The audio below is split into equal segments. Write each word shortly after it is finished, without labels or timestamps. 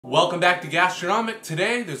Welcome back to Gastronomic.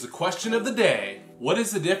 Today, there's a question of the day. What is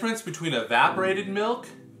the difference between evaporated milk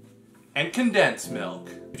and condensed milk?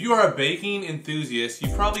 If you are a baking enthusiast,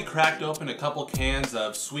 you've probably cracked open a couple cans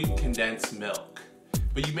of sweet condensed milk.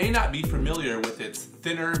 But you may not be familiar with its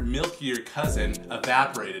thinner, milkier cousin,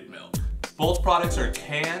 evaporated milk. Both products are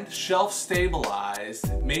canned,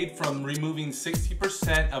 shelf-stabilized, made from removing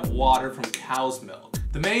 60% of water from cow's milk.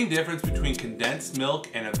 The main difference between condensed milk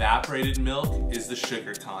and evaporated milk is the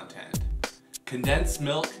sugar content. Condensed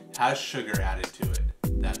milk has sugar added to it.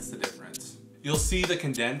 That's the difference. You'll see the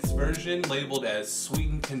condensed version labeled as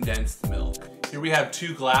sweetened condensed milk. Here we have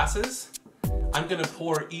 2 glasses. I'm gonna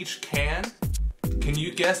pour each can. Can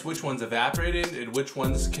you guess which one's evaporated and which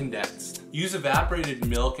one's condensed? Use evaporated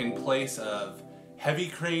milk in place of heavy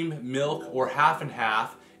cream, milk, or half and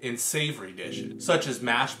half in savory dishes, such as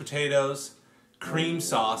mashed potatoes, cream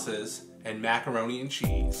sauces, and macaroni and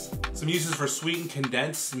cheese. Some uses for sweetened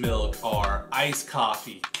condensed milk are iced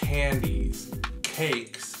coffee, candies,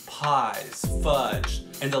 cakes, pies, fudge,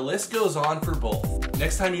 and the list goes on for both.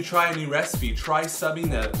 Next time you try a new recipe, try subbing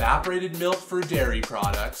the evaporated milk for dairy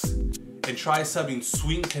products and try subbing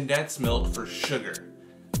sweetened condensed milk for sugar.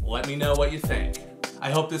 Let me know what you think. I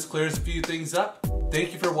hope this clears a few things up.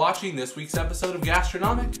 Thank you for watching this week's episode of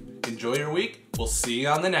Gastronomic. Enjoy your week. We'll see you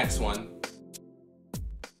on the next one.